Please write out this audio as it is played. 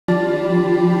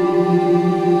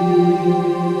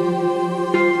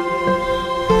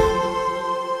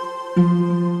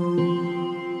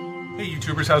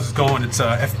how's it going? It's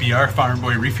FBR, Farm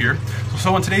Boy Reef here.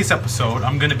 So in today's episode,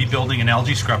 I'm going to be building an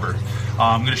algae scrubber.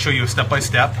 I'm going to show you a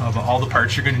step-by-step of all the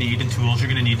parts you're going to need and tools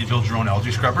you're going to need to build your own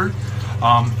algae scrubber.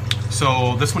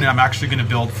 So this one I'm actually going to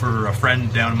build for a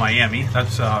friend down in Miami.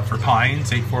 That's for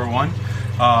Pines 841.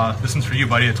 This one's for you,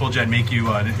 buddy. I told you I'd make you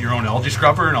your own algae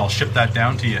scrubber and I'll ship that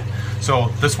down to you. So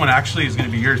this one actually is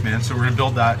going to be yours, man. So we're going to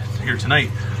build that here tonight.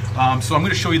 So I'm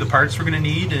going to show you the parts we're going to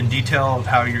need and detail of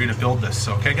how you're going to build this.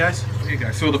 So, okay, guys? Okay,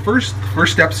 guys. So the first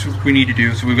steps we need to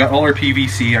do, so we've got all our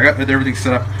PVC. I got everything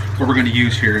set up what we're going to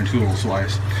use here in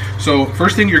tools-wise. So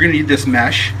first thing, you're going to need this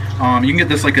mesh. You can get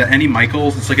this like at any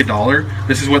Michaels. It's like $1.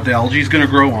 This is what the algae is going to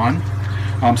grow on.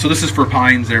 So this is for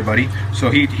Pines there, buddy. So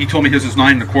he told me his is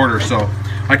 9 1/4. So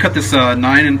I cut this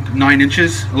 9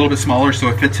 inches, a little bit smaller, so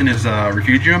it fits in his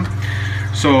refugium.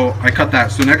 So I cut that.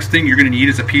 So next thing you're going to need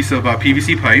is a piece of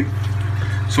PVC pipe.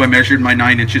 So I measured my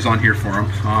 9 inches on here for him.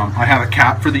 I have a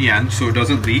cap for the end so it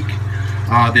doesn't leak.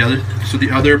 The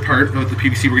other part of the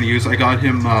PVC we're going to use, I got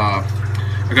him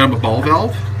a ball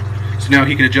valve. So now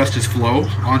he can adjust his flow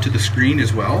onto the screen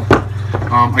as well.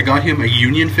 I got him a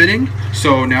union fitting,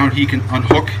 so now he can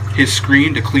unhook his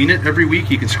screen to clean it every week.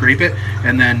 He can scrape it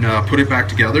and then put it back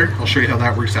together. I'll show you how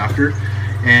that works after.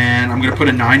 And I'm going to put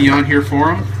a 90 on here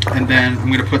for him, and then I'm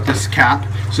going to put this cap.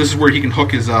 So this is where he can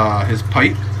hook his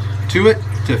pipe to it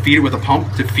to feed it with a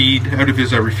pump to feed out of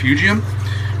his refugium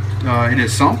in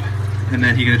his sump, and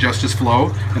then he can adjust his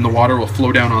flow and the water will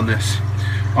flow down on this.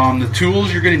 The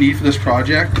tools you're going to need for this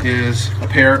project is a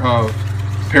pair of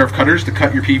cutters to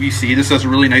cut your PVC. This has a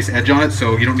really nice edge on it,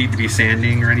 so you don't need to be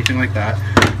sanding or anything like that.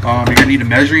 You're going to need a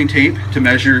measuring tape to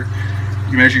measure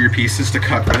your pieces to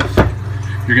cut with.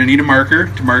 You're going to need a marker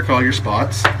to mark all your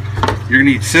spots. You're going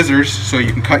to need scissors so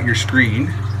you can cut your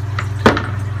screen.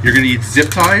 You're going to need zip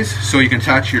ties so you can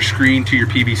attach your screen to your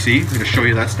PVC. I'm going to show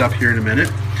you that stuff here in a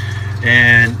minute.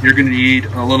 And you're going to need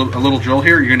a little drill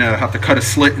here. You're going to have to cut a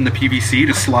slit in the PVC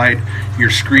to slide your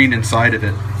screen inside of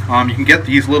it. You can get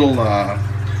these little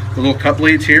cut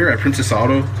blades here at Princess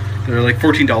Auto. They're like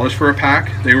 $14 for a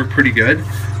pack. They work pretty good.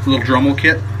 It's a little Dremel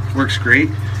kit, works great.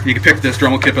 You can pick this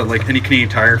Dremel kit at like any Canadian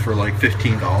Tire for like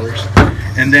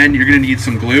 $15. And then you're going to need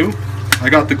some glue. I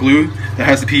got the glue that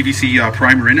has the PVC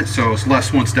primer in it, so it's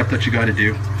less one step that you got to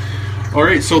do.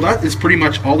 Alright, so that is pretty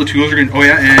much all the tools you're going to... Oh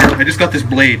yeah, and I just got this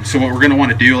blade. So what we're going to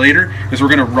want to do later is we're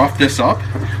going to rough this up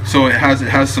so it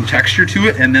has some texture to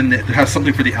it, and then it has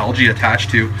something for the algae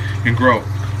attached to and grow.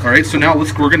 Alright, so now we're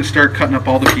going to start cutting up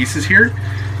all the pieces here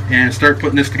and start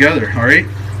putting this together. Alright?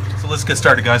 So let's get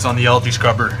started, guys, on the algae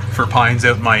scrubber for Pines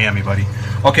out in Miami, buddy.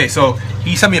 Okay, so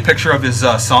he sent me a picture of his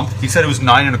sump. He said it was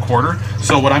 9 1/4.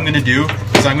 So what I'm going to do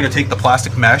is I'm going to take the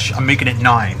plastic mesh. I'm making it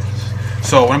 9.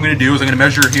 So what I'm going to do is I'm going to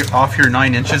measure off here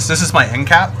 9 inches. This is my end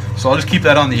cap, so I'll just keep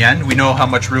that on the end. We know how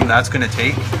much room that's going to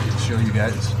take. I'll show you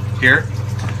guys here.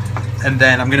 And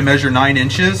then I'm going to measure 9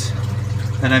 inches,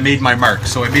 and I made my mark.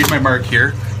 So I made my mark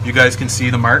here. You guys can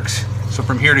see the marks. So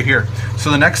from here to here.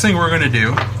 So the next thing we're going to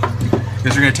do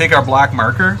is we're going to take our black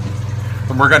marker,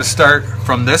 and we're going to start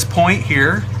from this point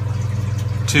here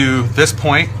to this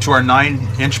point to our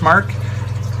 9-inch mark.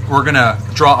 We're going to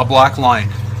draw a black line.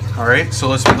 All right, so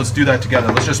let's do that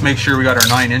together. Let's just make sure we got our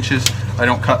 9 inches. I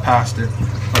don't cut past it.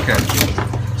 Okay,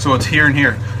 so it's here and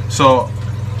here. So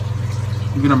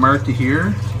I'm going to mark to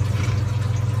here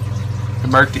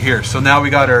and mark to here. So now we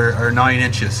got our 9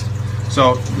 inches.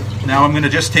 So now I'm going to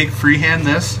just take freehand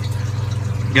this,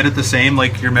 get it the same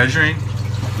like you're measuring,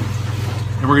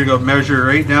 and we're going to go measure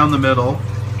right down the middle.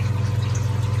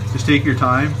 Just take your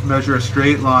time, measure a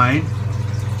straight line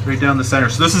right down the center.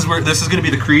 So this is going to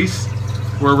be the crease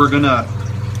where we're going to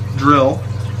drill.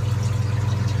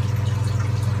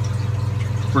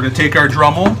 We're going to take our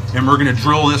Dremel and we're going to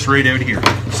drill this right out here.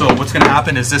 So what's going to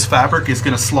happen is this fabric is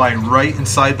going to slide right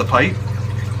inside the pipe.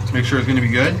 Let's make sure it's going to be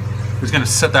good. It's going to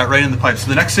set that right in the pipe. So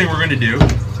the next thing we're going to do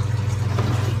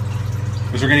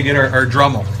is we're going to get our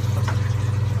Dremel.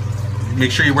 Make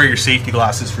sure you wear your safety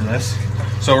glasses for this.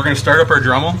 So we're going to start up our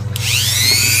Dremel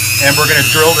and we're going to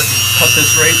drill it, cut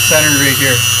this right center right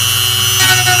here.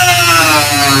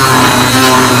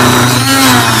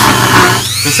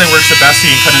 This thing works the best so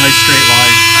you can cut a nice straight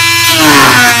line.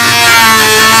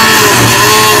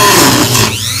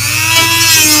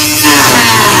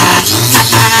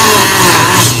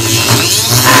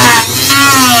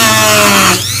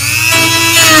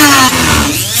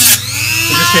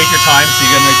 So just take your time so you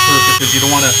get a nice perfect, because you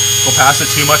don't want to go past it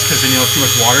too much because then you'll have too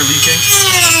much water leaking.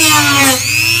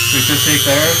 So you just take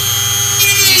there.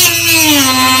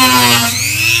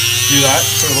 Do that.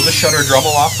 So we'll just shut our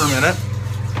Dremel off for a minute.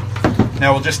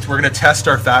 Now we're going to test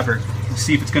our fabric and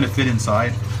see if it's going to fit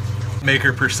inside. Make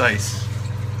her precise.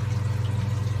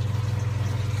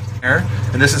 air,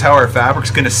 and this is how our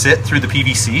fabric's going to sit through the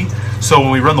PVC. So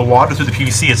when we run the water through the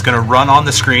PVC, it's going to run on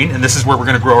the screen, and this is where we're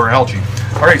going to grow our algae.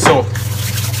 All right, so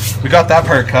we got that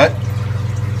part cut.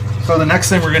 So the next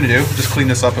thing we're going to do, just clean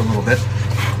this up a little bit.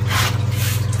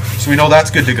 So we know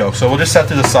that's good to go. So we'll just set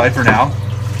to the side for now.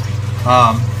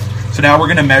 So now we're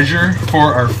going to measure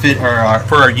for our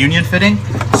for our union fitting.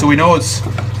 So we know it's,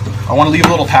 I want to leave a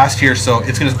little past here, so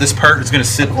it's gonna, this part is going to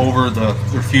sit over the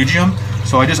refugium.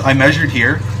 So I measured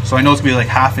here, so I know it's going to be like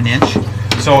 1/2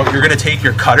 inch. So you're going to take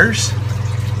your cutters.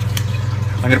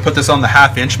 I'm going to put this on the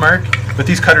 1/2 inch mark. With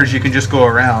these cutters, you can just go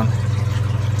around.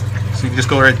 So you can just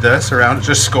go right this around,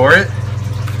 just score it,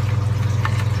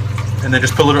 and then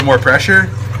just put a little bit more pressure,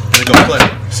 and then go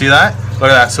flip. See that? Look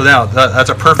at that. So now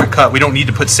that's a perfect cut. We don't need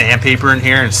to put sandpaper in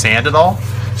here and sand it all.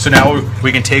 So now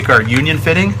we can take our union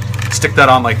fitting, stick that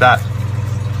on like that.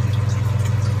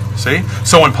 See?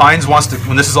 So when Pines wants to,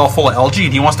 when this is all full of algae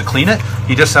and he wants to clean it,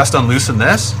 he just has to unloosen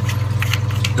this.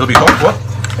 It'll be hooked, whoop,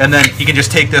 and then he can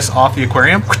just take this off the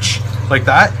aquarium, like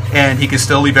that, and he can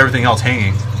still leave everything else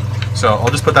hanging. So I'll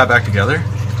just put that back together.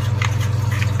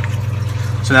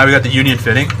 So now we got the union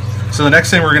fitting. So the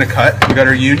next thing we're going to cut, we got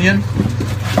our union.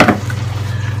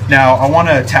 Now I want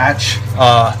to attach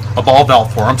a ball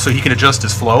valve for him so he can adjust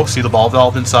his flow. See the ball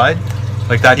valve inside?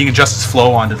 Like that, he can adjust his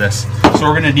flow onto this. So what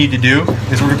we're going to need to do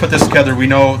is we're going to put this together. We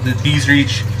know that these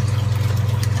reach,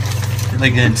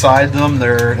 like inside them,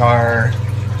 there are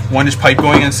 1 inch pipe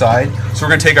going inside. So we're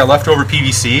going to take our leftover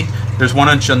PVC. There's 1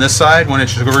 inch on this side, 1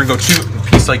 inch. We're going to go a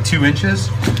piece like 2 inches.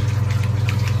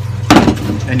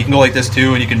 And you can go like this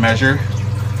too, and you can measure.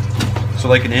 So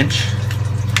like 1 inch.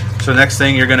 So the next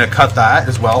thing, you're going to cut that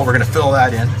as well. We're going to fill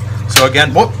that in. So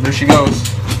again, whoop, there she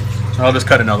goes. I'll just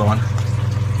cut another one.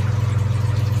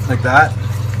 Like that.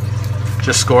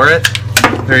 Just score it.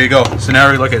 There you go. So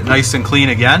now we look at nice and clean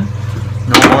again.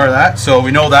 No more of that. So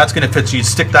we know that's going to fit. So you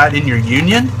stick that in your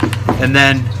union, and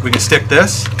then we can stick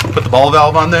this, put the ball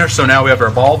valve on there. So now we have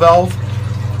our ball valve,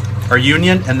 our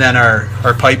union, and then our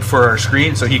pipe for our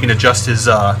screen, so he can adjust his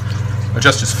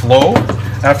flow.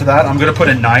 After that, I'm going to put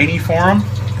a 90 for him.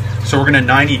 So we're going to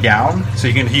 90 down, so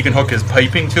he can hook his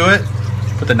piping to it.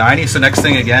 Put the 90. So next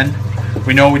thing again,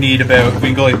 we know we need about, we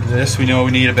can go like this. We know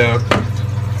we need about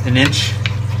 1.5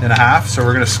 inches. So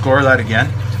we're going to score that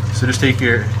again. So just take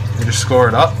your, and just score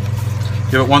it up.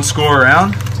 Give it 1 score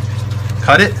around.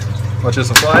 Cut it. Watch this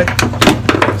apply.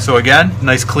 So again,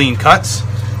 nice clean cuts.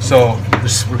 So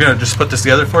we're going to just put this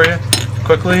together for you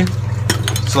quickly.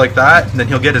 So like that, and then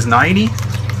he'll get his 90.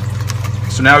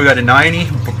 So now we got a 90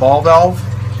 ball valve.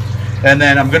 And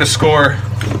then I'm going to score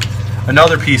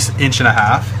another piece 1.5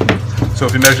 inches. So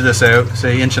if you measure this out,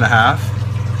 say 1.5 inches,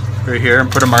 right here, and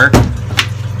put a mark.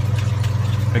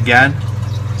 Again,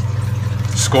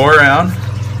 score around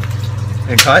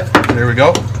and cut. There we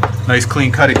go. Nice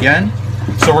clean cut again.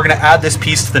 So we're going to add this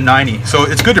piece to the 90. So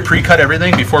it's good to pre-cut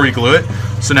everything before we glue it.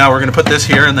 So now we're going to put this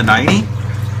here in the 90.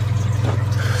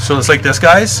 So it's like this,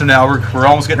 guys. So now we're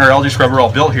almost getting our algae scrubber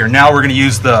all built here. Now we're going to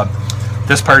use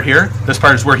this part here. This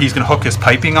part is where he's going to hook his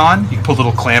piping on. You can put a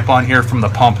little clamp on here from the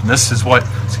pump, and this is what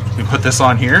we put this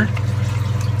on here.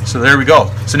 So there we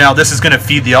go. So now this is going to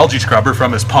feed the algae scrubber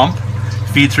from his pump,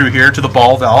 feed through here to the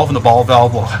ball valve, and the ball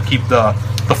valve will keep the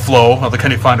flow, the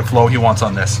kind of flow he wants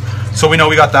on this. So we know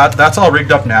we got that. That's all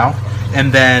rigged up now.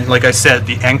 And then, like I said,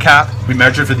 the end cap, we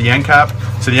measured for the end cap,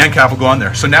 so the end cap will go on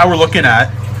there. So now we're looking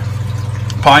at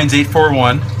Pines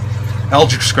 841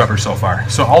 algae scrubber so far.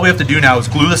 So all we have to do now is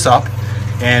glue this up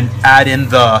and add in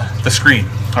the screen.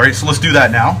 All right, so let's do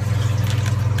that now.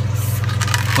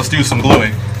 Let's do some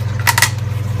gluing.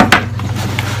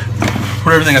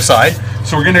 Put everything aside.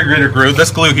 So we're going to get a glue. This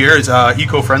glue here is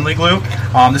eco-friendly glue.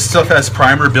 This stuff has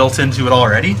primer built into it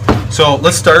already. So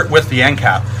let's start with the end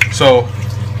cap. So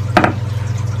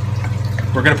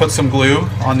we're going to put some glue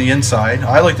on the inside.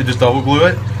 I like to just double glue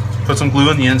it. Put some glue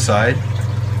on the inside.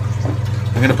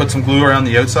 I'm going to put some glue around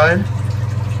the outside.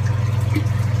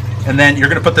 And then you're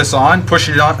going to put this on, push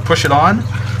it on,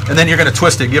 and then you're going to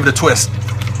twist it, give it a twist.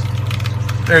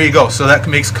 There you go. So that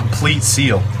makes complete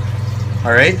seal.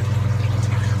 All right.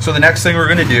 So the next thing we're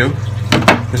going to do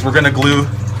is we're going to glue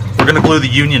the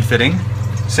union fitting.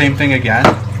 Same thing again.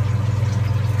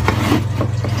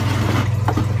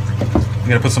 I'm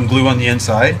going to put some glue on the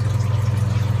inside.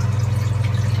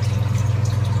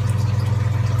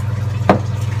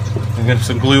 I'm going to put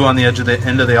some glue on the edge of the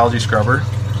end of the algae scrubber.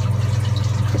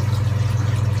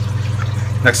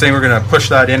 Next thing, we're going to push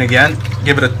that in again.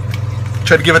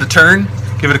 Try to give it a turn.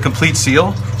 Give it a complete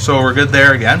seal. So we're good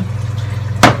there again.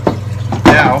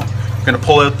 Now we're going to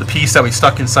pull out the piece that we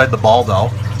stuck inside the ball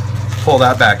valve. Pull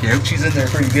that back out. She's in there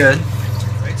pretty good.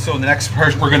 Right, So the next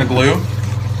part we're going to glue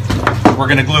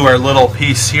our little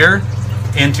piece here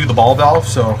into the ball valve.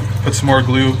 So put some more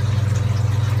glue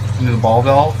into the ball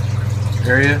valve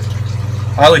area.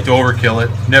 I like to overkill it,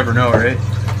 never know, right?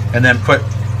 And then put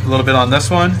a little bit on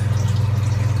this one.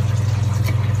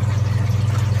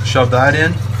 Shove that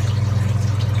in.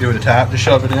 Give it a tap to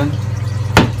shove it in.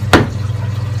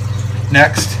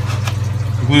 Next,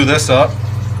 glue this up.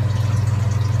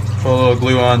 Put a little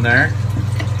glue on there.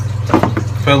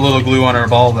 Put a little glue on our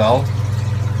ball valve.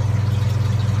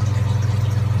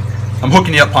 I'm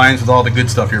hooking you up, Pines, with all the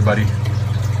good stuff here, buddy.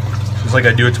 Just like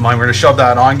I do it to mine. We're going to shove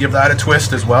that on, give that a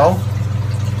twist as well.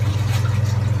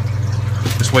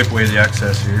 Just wipe away the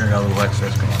excess here. I got a little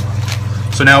excess going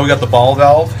on. So now we got the ball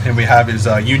valve, and we have his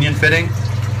union fitting.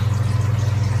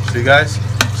 See, guys?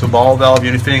 So ball valve,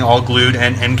 union fitting, all glued,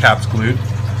 and end caps glued.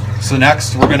 So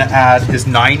next, we're going to add his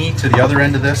 90 to the other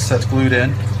end of this that's glued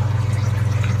in.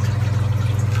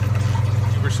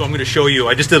 So I'm going to show you,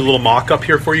 I just did a little mock-up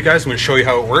here for you guys. I'm going to show you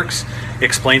how it works,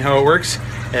 explain how it works,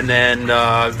 and then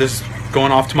this is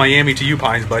going off to Miami to you,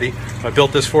 Pines, buddy. I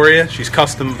built this for you. She's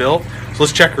custom built. So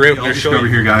let's check her out. I'll just over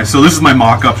here, guys. So this is my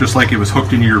mock-up, just like it was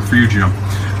hooked into your gym.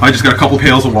 I just got a couple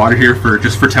pails of water here for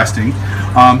testing.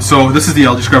 So this is the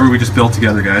algae scrubber we just built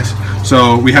together, guys.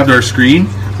 So we have our screen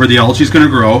where the algae is going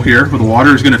to grow here, where the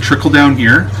water is going to trickle down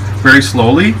here very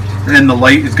slowly, and the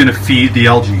light is going to feed the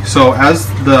algae. So as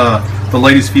the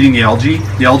light is feeding the algae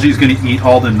is going to eat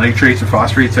all the nitrates or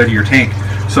phosphates out of your tank.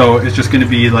 So it's just going to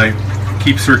be like,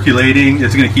 keep circulating,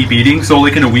 it's going to keep eating. So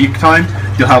like in a week time,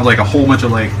 you'll have like a whole bunch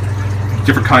of like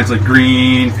different kinds, like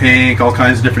green, pink, all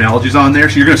kinds of different algae on there.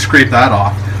 So you're going to scrape that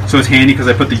off. So it's handy because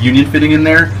I put the union fitting in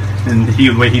there, and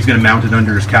he's going to mount it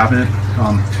under his cabinet.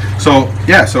 So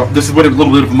yeah, so this is what a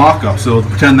little bit of a mock-up. So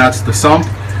pretend that's the sump.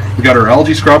 We got our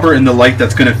algae scrubber and the light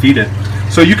that's going to feed it.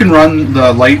 So you can run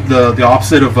the light the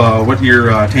opposite of what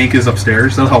your tank is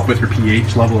upstairs. That'll help with your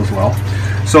pH level as well.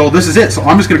 So this is it. So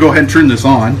I'm just going to go ahead and turn this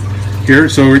on here.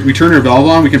 So we turn our valve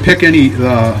on. We can pick any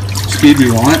speed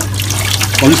we want.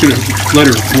 I'm just going to let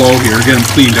her flow here, get them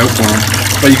cleaned out for them.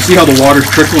 But you can see how the water's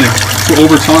trickling. So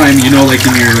over time, you know, like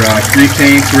in your REEF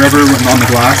tanks, wherever on the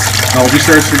glass, algae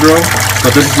starts to grow.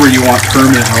 But this is where you want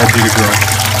permanent algae to grow.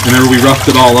 Whenever we roughed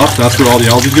it all up, that's where all the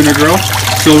algae is going to grow.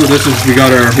 So this is, we got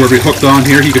our, where we hooked on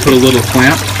here, you can put a little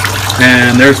clamp,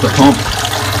 and there's the pump.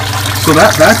 So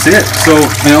that's it. So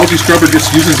an algae scrubber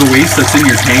just uses the waste that's in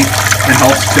your tank and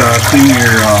helps clean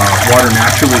your water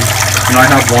naturally. And I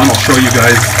have one, I'll show you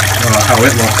guys how it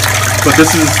looks. But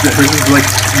this is like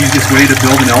the easiest way to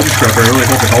build an algae scrubber. I really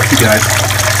hope it helps you guys.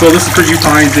 So this is for you,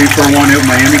 Pines 841 out in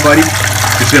Miami, buddy.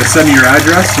 Just gotta send me your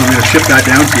address, and I'm gonna ship that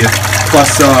down to you.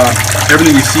 Plus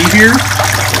everything you see here,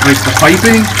 like the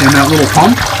piping and that little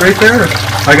pump right there,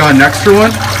 I got an extra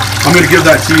one. I'm going to give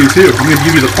that to you too. I'm going to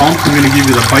give you the pump, I'm going to give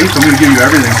you the pipe, I'm going to give you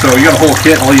everything. So you got a whole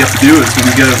kit. All you have to do is when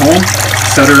you get it home,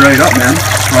 set her right up, man.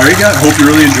 Alright, guys, hope you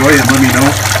really enjoy it, and let me know.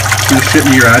 Just ship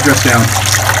me your address down.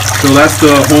 So that's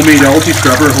the homemade algae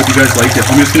scrubber. I hope you guys like it.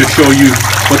 I'm just going to show you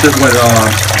what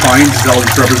Pines algae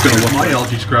scrubber is going to look like. My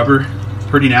algae scrubber,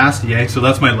 pretty nasty, eh? So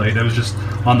that's my light. I was just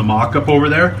on the mock-up over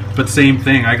there, but same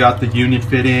thing. I got the union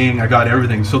fitting, I got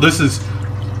everything. So this is,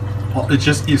 it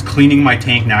just is cleaning my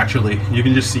tank naturally. You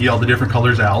can just see all the different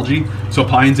colors of algae. So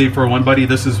Pines 841, buddy,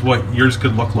 this is what yours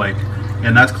could look like,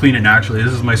 and that's cleaning naturally.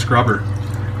 This is my scrubber.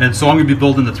 And so I'm going to be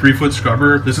building the 3-foot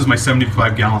scrubber. This is my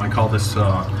 75 gallon. I call this,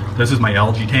 this is my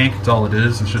algae tank. That's all it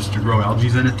is. It's just to grow algae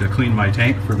in it to clean my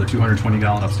tank for the 220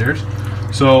 gallon upstairs.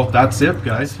 So that's it,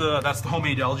 guys. That's the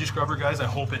homemade algae scrubber, guys. I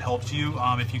hope it helped you.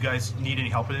 If you guys need any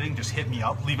help with anything, just hit me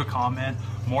up, leave a comment.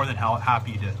 More than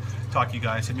happy to talk to you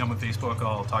guys. Hit me up on Facebook.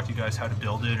 I'll talk to you guys how to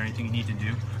build it or anything you need to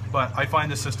do. But I find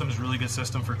this system is a really good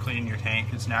system for cleaning your tank.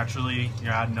 It's naturally,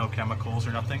 you're adding no chemicals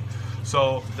or nothing.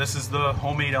 So this is the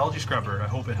homemade algae scrubber. I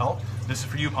hope it helped. This is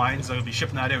for you, Pines. I'll be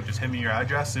shipping that out. Just hit me your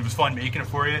address. It was fun making it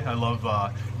for you. I love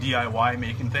DIY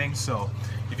making things. So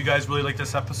if you guys really like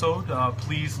this episode,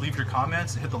 please leave your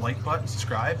comments, hit the like button,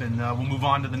 subscribe, and we'll move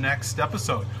on to the next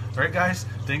episode. All right, guys.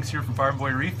 Thanks here from Farm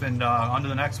Boy Reef, and on to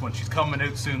the next one. She's coming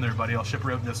out soon there, buddy. I'll ship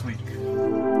her out this week.